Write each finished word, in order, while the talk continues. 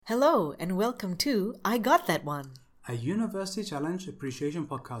Hello and welcome to I Got That One. A University Challenge Appreciation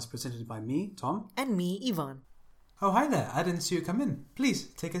Podcast presented by me, Tom. And me, Yvonne. Oh, hi there. I didn't see you come in. Please,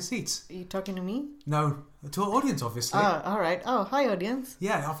 take a seat. Are you talking to me? No, to our audience, obviously. Oh, alright. Oh, hi audience.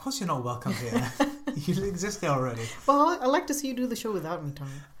 Yeah, of course you're not welcome here. You exist there already. Well, I'd like to see you do the show without me, Tom.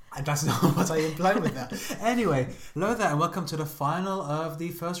 That's not what I implied with that. Anyway, hello there and welcome to the final of the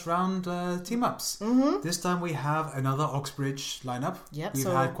first round team-ups. Mm-hmm. This time we have another Oxbridge lineup. Yep, We've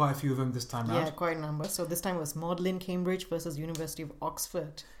had quite a few of them this time round. Yeah, quite a number. So this time it was Magdalen, Cambridge versus University of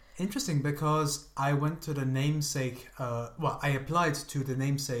Oxford. Interesting because I went to the namesake, I applied to the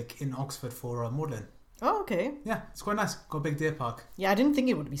namesake in Oxford for Magdalen. Oh, okay. Yeah, it's quite nice. Got a big deer park. Yeah, I didn't think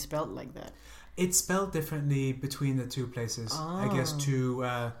it would be spelled like that. It's spelled differently between the two places, I guess,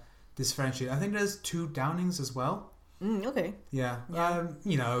 to differentiate. I think there's two Downings as well. Okay. Yeah.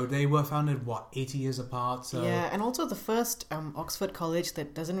 They were founded, 80 years apart? So. Yeah, and also the first Oxford college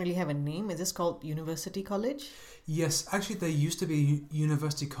that doesn't really have a name. Is this called University College? Yes, actually there used to be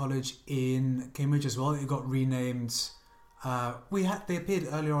University College in Cambridge as well. It got renamed. They appeared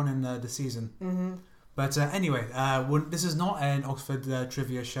earlier on in the season. Mm-hmm. But anyway, this is not an Oxford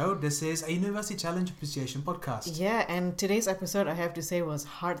trivia show. This is a University Challenge Appreciation podcast. Yeah, and today's episode, I have to say, was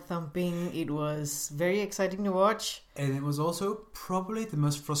heart-thumping. It was very exciting to watch. And it was also probably the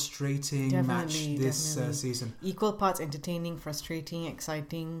most frustrating match this season. Equal parts entertaining, frustrating,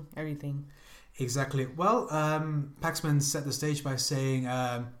 exciting, everything. Exactly. Well, Paxman set the stage by saying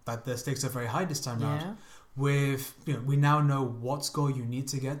that the stakes are very high this time round. With we now know what score you need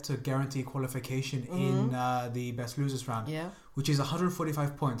to get to guarantee qualification in the best losers round, which is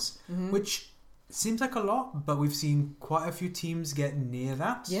 145 points, which seems like a lot, but we've seen quite a few teams get near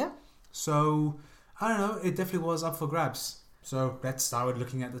that. Yeah. So I don't know. It definitely was up for grabs. So let's start with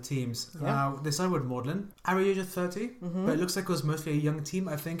looking at the teams. Now, they started with Magdalen, average age of 30, but it looks like it was mostly a young team.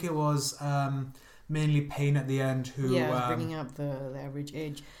 I think it was mainly Payne at the end who bringing up the average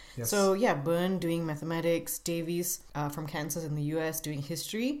age. Yes. So Byrne doing mathematics, Davies from Kansas in the US doing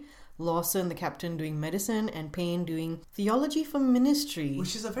history, Lawson the captain doing medicine, and Payne doing theology for ministry,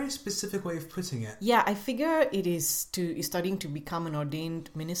 which is a very specific way of putting it. Yeah, I figure it is studying to become an ordained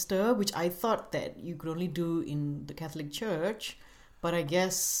minister, which I thought that you could only do in the Catholic Church. But I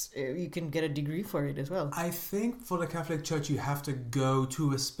guess you can get a degree for it as well. I think for the Catholic Church you have to go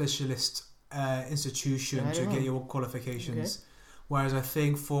to a specialist institution to get your qualifications. Okay. Whereas I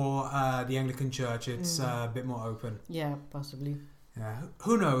think for the Anglican Church, it's a bit more open. Yeah, possibly. Yeah,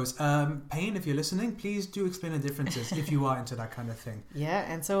 who knows? Payne, if you're listening, please do explain the differences if you are into that kind of thing. Yeah,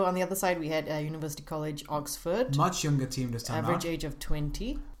 and so on the other side, we had University College, Oxford. Much younger team this time. Average age of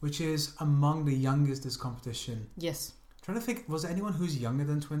 20. Which is among the youngest this competition. Yes. Trying to think, was there anyone who's younger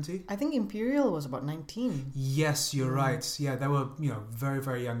than 20? I think Imperial was about 19. Yes, you're right. Yeah, they were, very,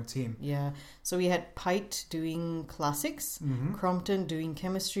 very young team. Yeah. So we had Pite doing classics, Crompton doing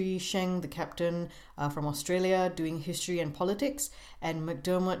chemistry, Sheng, the captain from Australia, doing history and politics, and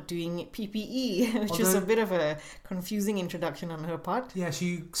McDermott doing PPE, which was a bit of a confusing introduction on her part. Yeah,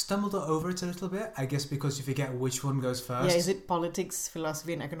 she stumbled over it a little bit, I guess because you forget which one goes first. Yeah, is it politics,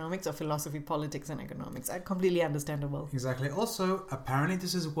 philosophy and economics, or philosophy, politics and economics? Completely understandable. Exactly. Also, apparently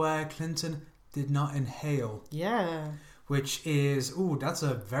this is where Clinton did not inhale. Yeah. Which is, that's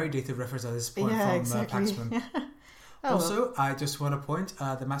a very dated reference at this point from Paxman. Also, I just want to point,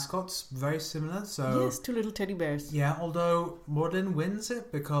 the mascots, very similar. So yes, two little teddy bears. Yeah, although Magdalen wins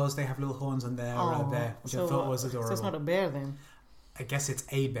it because they have little horns on their bear, which I thought was adorable. So it's not a bear then? I guess it's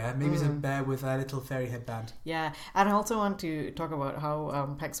a bear. Maybe it's a bear with a little fairy headband. Yeah, and I also want to talk about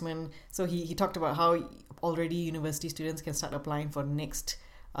how Paxman, so he talked about how already university students can start applying for next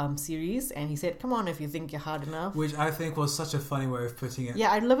series, and he said, come on if you think you're hard enough. Which I think was such a funny way of putting it.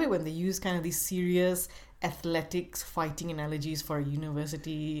 Yeah, I love it when they use kind of these serious athletics fighting analogies for a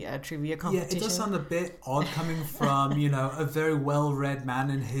university trivia competition. Yeah, it does sound a bit odd coming from, a very well-read man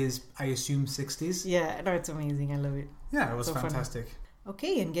in his, I assume, 60s. Yeah, no, it's amazing. I love it. Yeah, it was so fantastic. Fun.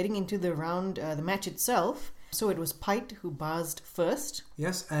 Okay, and getting into the round, the match itself. So it was Pite who buzzed first.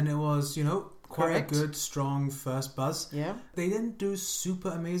 Yes, and it was, quite a good, strong first buzz. Yeah. They didn't do super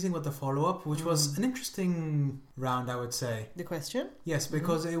amazing with the follow-up, which was an interesting round, I would say. The question? Yes,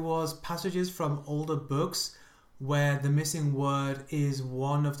 because it was passages from older books where the missing word is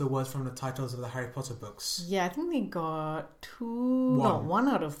one of the words from the titles of the Harry Potter books. Yeah, I think they got one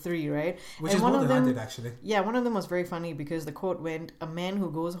out of 3, right? Which is more than I did, actually. Yeah, one of them was very funny because the quote went, a man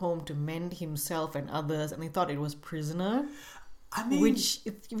who goes home to mend himself and others, and they thought it was prisoner. I mean... Which,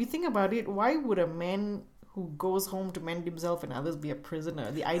 if you think about it, why would a man who goes home to mend himself and others be a prisoner.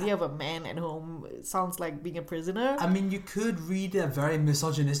 The idea of a man at home sounds like being a prisoner. I mean, you could read a very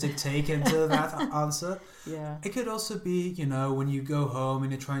misogynistic take into that answer. Yeah. It could also be, you know, when you go home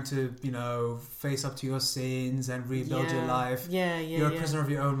and you're trying to, you know, face up to your sins and rebuild your life. You're a prisoner of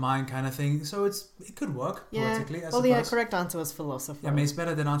your own mind kind of thing. So it could work, politically, I suppose. The correct answer was philosopher. Yeah, I mean, it's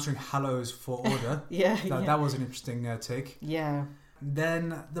better than answering hellos for order. That was an interesting take. Yeah.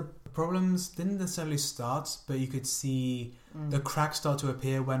 Then the problems didn't necessarily start, but you could see the cracks start to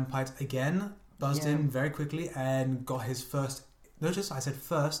appear when Pite again buzzed in very quickly and got his first, notice I said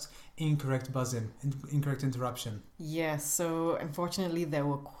first, incorrect buzz-in, incorrect interruption. Yes, so unfortunately there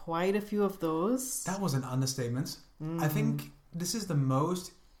were quite a few of those. That was an understatement. I think this is the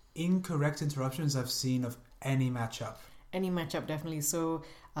most incorrect interruptions I've seen of any matchup. Any matchup, definitely. So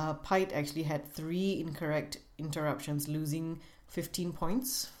Pite actually had 3 incorrect interruptions, losing 15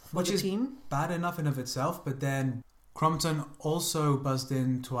 points for the team. Which is bad enough in of itself, but then Crompton also buzzed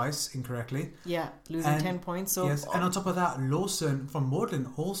in twice incorrectly. Yeah, losing 10 points. So yes, and on top of that, Lawson from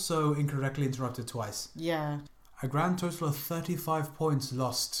Magdalen also incorrectly interrupted twice. Yeah. A grand total of 35 points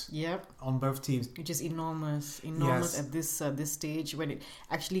lost. Yep. On both teams. Which is enormous at this stage when it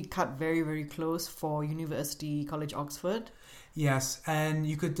actually cut very, very close for University College Oxford. Yes, and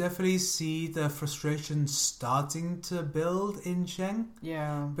you could definitely see the frustration starting to build in Sheng.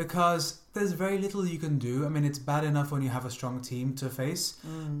 Yeah. Because there's very little you can do. I mean, it's bad enough when you have a strong team to face,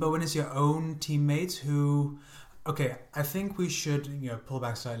 but when it's your own teammates who... Okay, I think we should, pull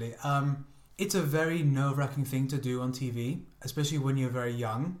back slightly. It's a very nerve-wracking thing to do on TV, especially when you're very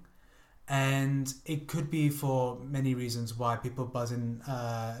young. And it could be for many reasons why people buzz in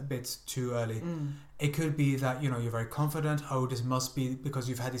a bit too early. It could be that, you're very confident. Oh, this must be because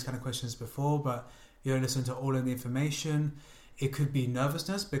you've had these kind of questions before, but you don't listen to all of the information. It could be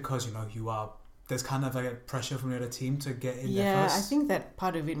nervousness because, there's kind of a pressure from the other team to get in there first. Yeah, I think that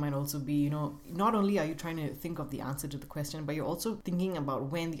part of it might also be, not only are you trying to think of the answer to the question, but you're also thinking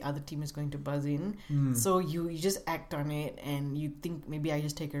about when the other team is going to buzz in. So you just act on it and you think maybe I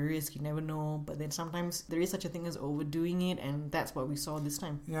just take a risk, you never know. But then sometimes there is such a thing as overdoing it, and that's what we saw this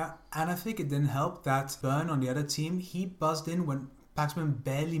time. Yeah, and I think it didn't help that Byrne on the other team, he buzzed in when Paxman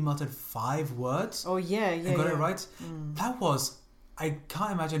barely muttered 5 words. Oh, yeah. And got it right. That was... I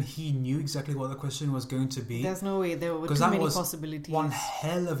can't imagine he knew exactly what the question was going to be. There's no way. There were too many possibilities. One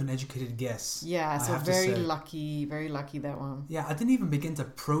hell of an educated guess. Yeah, so very lucky that one. Yeah, I didn't even begin to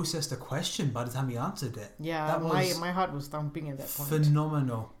process the question by the time he answered it. Yeah, my heart was thumping at that point.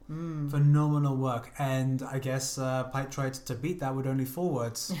 Phenomenal. Phenomenal work. And I guess Pite tried to beat that with only 4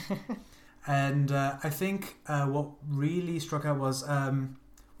 words. And I think what really struck out was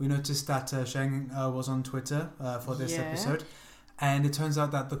we noticed that Sheng was on Twitter for this episode. And it turns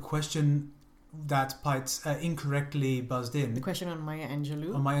out that the question that Pite incorrectly buzzed in... The question on Maya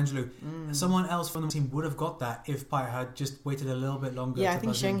Angelou. Someone else from the team would have got that if Pite had just waited a little bit longer. Yeah, I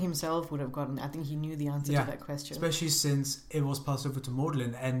think Sheng himself would have gotten it. I think he knew the answer to that question. Especially since it was passed over to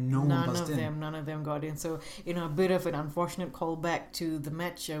Magdalen and no one buzzed in. None of them got in. So, a bit of an unfortunate callback to the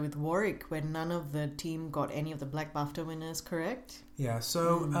match with Warwick where none of the team got any of the Black BAFTA winners correct. Yeah,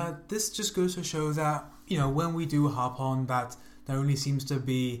 so this just goes to show that, when we do harp on that there only seems to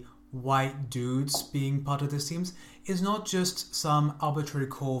be white dudes being part of these teams, it's not just some arbitrary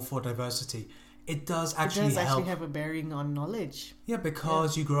call for diversity. It does actually have a bearing on knowledge. Yeah,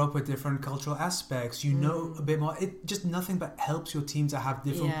 because you grow up with different cultural aspects. You know a bit more. It just nothing but helps your team to have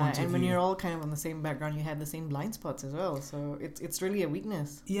different points of view. And when you're all kind of on the same background, you have the same blind spots as well. So it's really a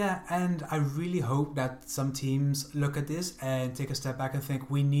weakness. Yeah, and I really hope that some teams look at this and take a step back and think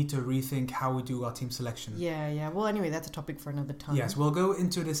we need to rethink how we do our team selection. Yeah. Well, anyway, that's a topic for another time. Yes, we'll go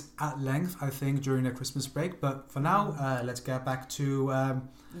into this at length, I think, during the Christmas break. But for now, let's get back to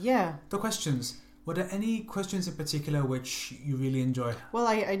the questions. Were there any questions in particular which you really enjoyed? Well,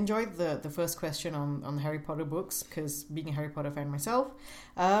 I enjoyed the first question on the Harry Potter books because being a Harry Potter fan myself.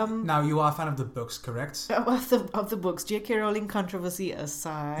 Now, you are a fan of the books, correct? Of the books. J.K. Rowling controversy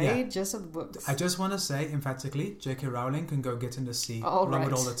aside, just of the books. I just want to say emphatically, J.K. Rowling can go get in the sea along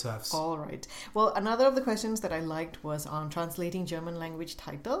with all the turfs. All right. Well, another of the questions that I liked was on translating German language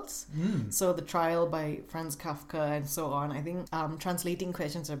titles. So the trial by Franz Kafka and so on. I think translating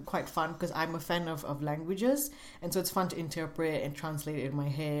questions are quite fun because I'm a fan of languages, and so it's fun to interpret and translate it in my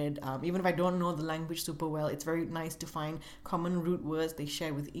head. Even if I don't know the language super well, it's very nice to find common root words they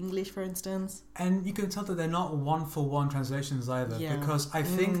share with English, for instance. And you can tell that they're not one-for-one translations either, because I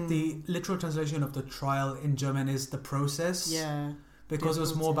think the literal translation of the trial in German is the process. Yeah. Because it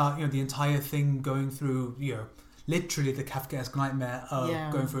was more about, the entire thing going through, literally the Kafkaesque nightmare of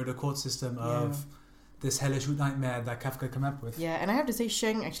going through the court system of this hellish nightmare that Kafka came up with. Yeah, and I have to say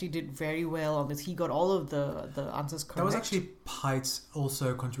Sheng actually did very well on this. He got all of the answers correct. That was actually Pite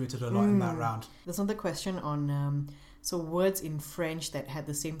also contributed a lot in that round. There's another question on so words in French that had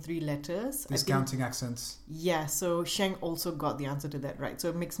the same 3 letters. Discounting accents. Yeah, so Sheng also got the answer to that right. So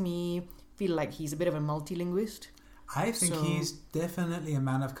it makes me feel like he's a bit of a multilinguist. I think he's definitely a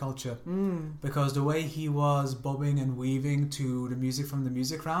man of culture because the way he was bobbing and weaving to the music from the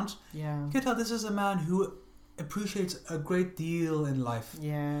music round, you can tell this is a man who appreciates a great deal in life.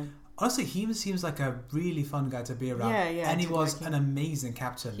 Yeah. Honestly, he seems like a really fun guy to be around. Yeah, and he was an amazing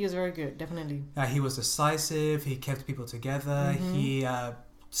captain. He was very good, definitely. He was decisive, he kept people together, he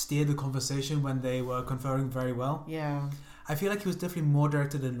steered the conversation when they were conferring very well. Yeah. I feel like he was definitely more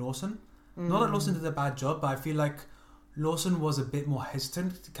directed than Lawson. Not that Lawson did a bad job, but I feel like Lawson was a bit more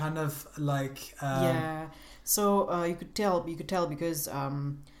hesitant, kind of like... So you could tell because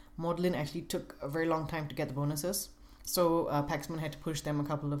Maudlin actually took a very long time to get the bonuses. So Paxman had to push them a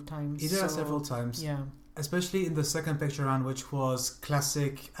couple of times. He did that several times. Yeah. Especially in the second picture round, which was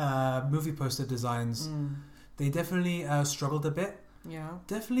classic movie poster designs. They definitely struggled a bit. Yeah.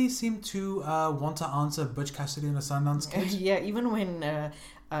 Definitely seemed to want to answer Butch Cassidy and the Sundance Kid. Yeah, even when...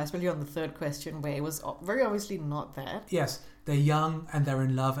 especially on the third question where it was very obviously not that. Yes, they're young and they're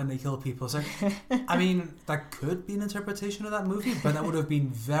in love and they kill people. So, I mean, that could be an interpretation of that movie, but that would have been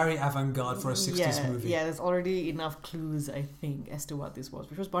very avant-garde for a 60s movie. Yeah, there's already enough clues, I think, as to what this was,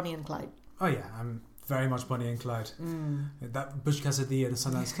 which was Bonnie and Clyde. Oh yeah, I'm very much Bonnie and Clyde. That Butch Cassidy and the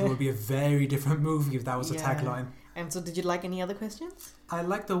Sundance Kid would be a very different movie if that was a tagline. And so did you like any other questions? I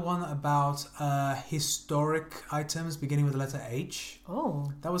like the one about historic items beginning with the letter H. Oh.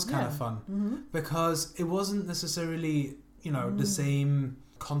 That was kind of fun. Because it wasn't necessarily, the same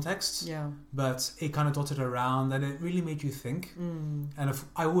context. Yeah. But it kind of dotted around and it really made you think. And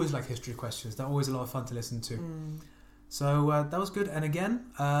I always like history questions. They're always a lot of fun to listen to. So that was good. And again,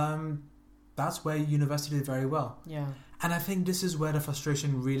 that's where university did very well. Yeah. And I think this is where the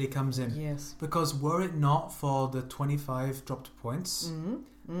frustration really comes in. Yes. Because were it not for the 25 dropped points,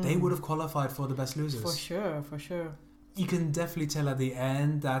 they would have qualified for the best losers. For sure. You can definitely tell at the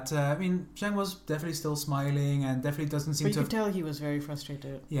end that, Sheng was definitely still smiling and definitely doesn't seem to... But you could tell he was very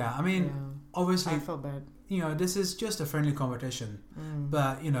frustrated. Yeah, obviously... I felt bad. This is just a friendly competition.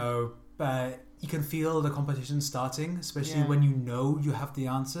 But, you can feel the competition starting, especially when you have the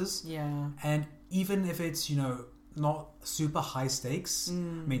answers. Yeah. And even if it's, not super high stakes. I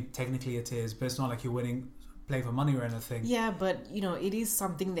mean, technically it is, but it's not like you're playing for money or anything. Yeah, but it is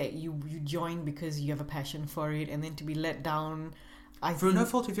something that you join because you have a passion for it, and then to be let down, through no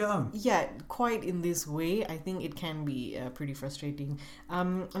fault of your own. Yeah, quite in this way, I think it can be pretty frustrating.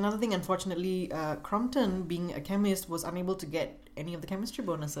 Another thing, unfortunately, Crompton, being a chemist, was unable to get any of the chemistry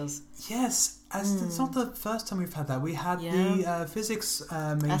bonuses. Yes, it's not the first time we've had that. We had the physics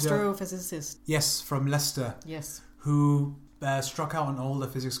major... Astrophysicist. Yes, from Leicester. Yes. Who struck out on all the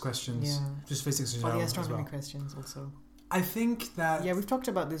physics questions. Yeah. Just physics in general the astronomy questions also. I think that... Yeah, we've talked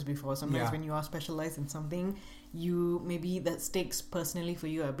about this before. Sometimes when you are specialized in something, maybe the stakes personally for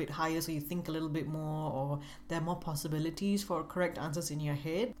you are a bit higher, so you think a little bit more, or there are more possibilities for correct answers in your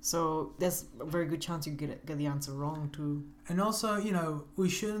head. So there's a very good chance you get the answer wrong too. And also, we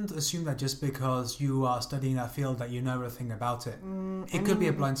shouldn't assume that just because you are studying that field that you know everything about it. It could be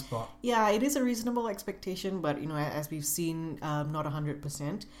a blind spot. Yeah, it is a reasonable expectation, but as we've seen, not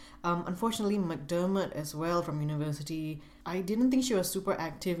 100%. Unfortunately, McDermott as well from university, I didn't think she was super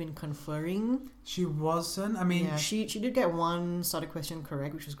active in conferring. She wasn't. I mean... Yeah, she did get one starter question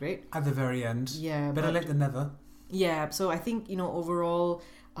correct, which was great. At the very end. Yeah. Better late than never. Yeah, so I think, overall,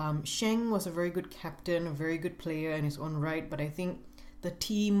 Sheng was a very good captain, a very good player in his own right, but I think the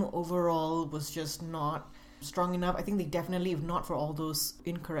team overall was just not strong enough. I think they definitely, if not for all those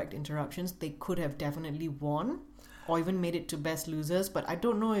incorrect interruptions, they could have definitely won or even made it to best losers, but I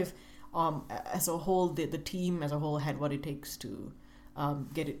don't know if as a whole the team as a whole had what it takes to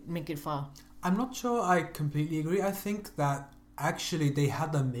make it far. I'm not sure I completely agree. I think that actually they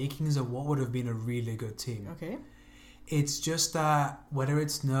had the makings of what would have been a really good team. Okay. It's just that whether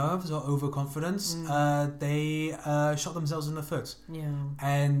it's nerves or overconfidence, they shot themselves in the foot. Yeah.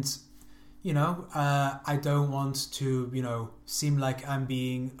 And I don't want to seem like I'm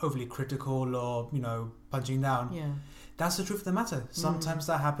being overly critical or punching down. Yeah. That's the truth of the matter. Sometimes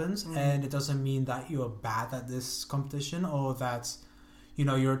that happens, and it doesn't mean that you're bad at this competition or that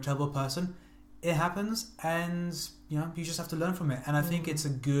you're a terrible person. It happens, and you just have to learn from it. And I think it's a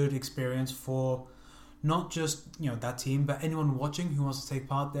good experience for not just, that team, but anyone watching who wants to take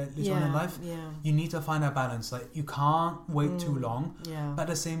part there later on in life. You need to find a balance. Like, you can't wait too long, but at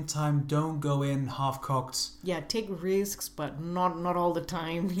the same time, don't go in half-cocked. Take risks, but not all the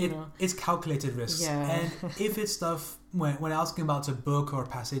time, It's calculated risks. And if it's stuff, when asking about a book or a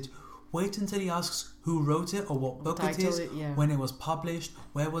passage, wait until he asks who wrote it or what book it is, when it was published,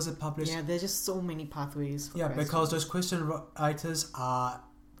 where was it published. Yeah, there's just so many pathways. Because those question writers are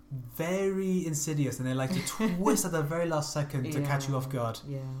very insidious and they like to twist at the very last second to catch you off guard.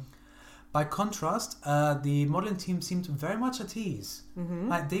 By contrast, the modelling team seemed very much at ease.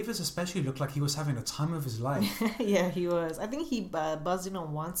 Like Davis especially looked like he was having the time of his life. Yeah, he was. I think he buzzed in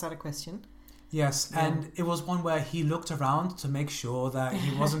on one side of question. Yes, and it was one where he looked around to make sure that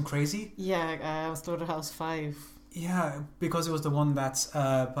he wasn't crazy. Slaughterhouse 5. Yeah, because it was the one that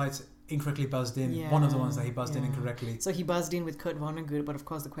incorrectly buzzed in. One of the ones that he buzzed in incorrectly. So he buzzed in with Kurt Vonnegut, but of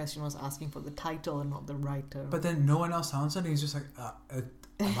course the question was asking for the title and not the writer. But then no one else answered. He's just like, am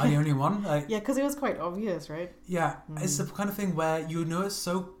I the only one? Like, because it was quite obvious, right? Yeah, it's the kind of thing where you know it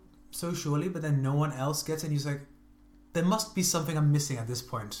so surely, but then no one else gets it. And you're like, there must be something I'm missing at this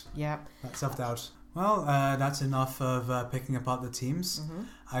point. Yeah. That self-doubt. Well, that's enough of picking apart the teams.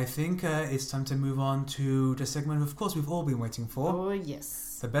 I think it's time to move on to the segment, of course, we've all been waiting for. Oh,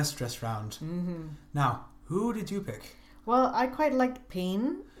 yes. The best dressed round. Now, who did you pick? Well, I quite liked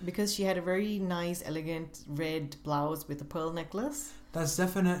Payne because she had a very nice, elegant red blouse with a pearl necklace. That's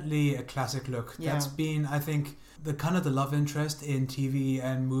definitely a classic look. That's been, I think, the kind of the love interest in TV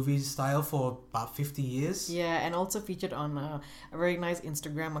and movie style for about 50 years. Yeah, and also featured on a very nice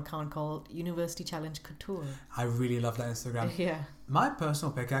Instagram account called University Challenge Couture. I really love that Instagram. Yeah. My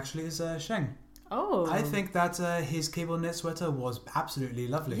personal pick actually is Sheng. Oh. I think that his cable knit sweater was absolutely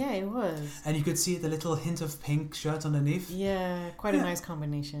lovely. Yeah, it was. And you could see the little hint of pink shirt underneath. Yeah, quite a nice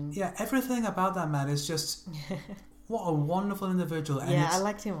combination. Yeah, everything about that man is just... What a wonderful individual. And I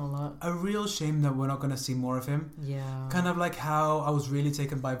liked him a lot. A real shame that we're not going to see more of him. Yeah. Kind of like how I was really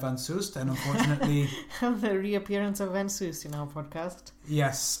taken by Van Soest, and unfortunately... the reappearance of Van Soest in our podcast.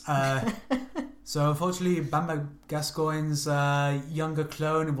 Yes. So unfortunately, Bamba Gascoigne's younger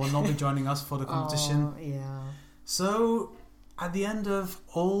clone will not be joining us for the competition. Oh, yeah. So... At the end of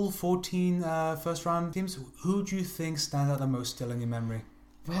all 14 first round teams, who do you think stands out the most still in your memory?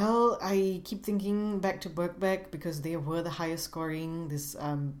 Well, I keep thinking back to Birkbeck because they were the highest scoring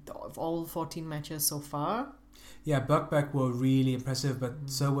of all 14 matches so far. Yeah, Birkbeck were really impressive, but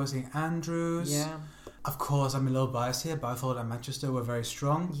so was St Andrews. Yeah. Of course, I'm a little biased here, but I thought that Manchester were very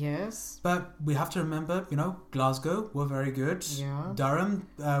strong. Yes. But we have to remember, Glasgow were very good. Yeah. Durham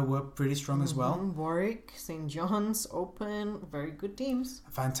were pretty strong as well. Warwick, St John's, Open, very good teams.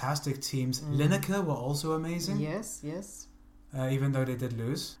 Fantastic teams. Lineker were also amazing. Yes. Even though they did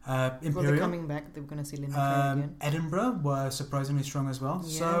lose. Imperial. Well, they're coming back. They're going to see Lineker again. Edinburgh were surprisingly strong as well.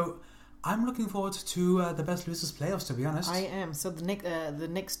 Yeah. So I'm looking forward to the Best Losers playoffs, to be honest. I am. So the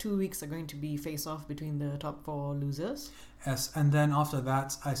next 2 weeks are going to be face-off between the top 4 losers. Yes, and then after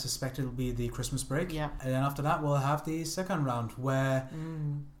that, I suspect it'll be the Christmas break. Yeah. And then after that, we'll have the second round, where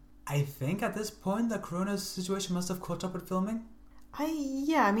I think at this point, the Corona situation must have caught up with filming.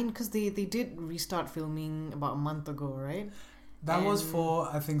 Because they did restart filming about a month ago, right? That was for,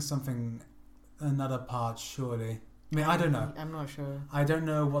 I think, another part, surely. I mean, I don't know. I'm not sure. I don't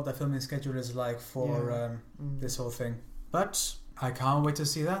know what the filming schedule is like for this whole thing. But I can't wait to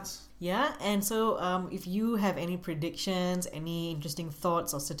see that. Yeah, and so if you have any predictions, any interesting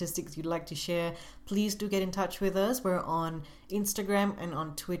thoughts or statistics you'd like to share, please do get in touch with us. We're on Instagram and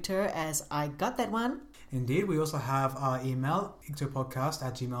on Twitter as I Got That One. Indeed, we also have our email,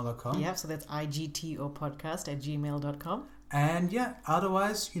 igtopodcast@gmail.com. Yeah, so that's igtopodcast@gmail.com. And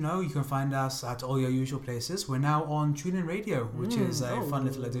otherwise, you can find us at all your usual places. We're now on TuneIn Radio, which is a fun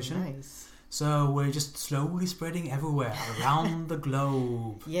little addition. Nice. So we're just slowly spreading everywhere around the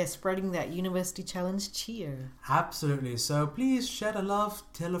globe. Yes, spreading that University Challenge cheer. Absolutely. So please share the love,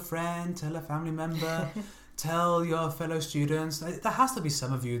 tell a friend, tell a family member. Tell your fellow students. There has to be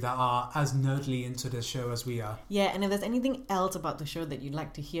some of you that are as nerdly into this show as we are. Yeah, and if there's anything else about the show that you'd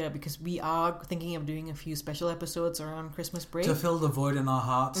like to hear, because we are thinking of doing a few special episodes around Christmas break. To fill the void in our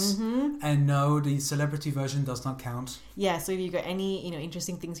hearts. And no, the celebrity version does not count. Yeah, so if you've got any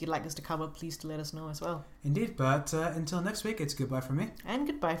interesting things you'd like us to cover, please do let us know as well. Indeed, but until next week, it's goodbye from me. And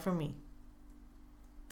goodbye from me.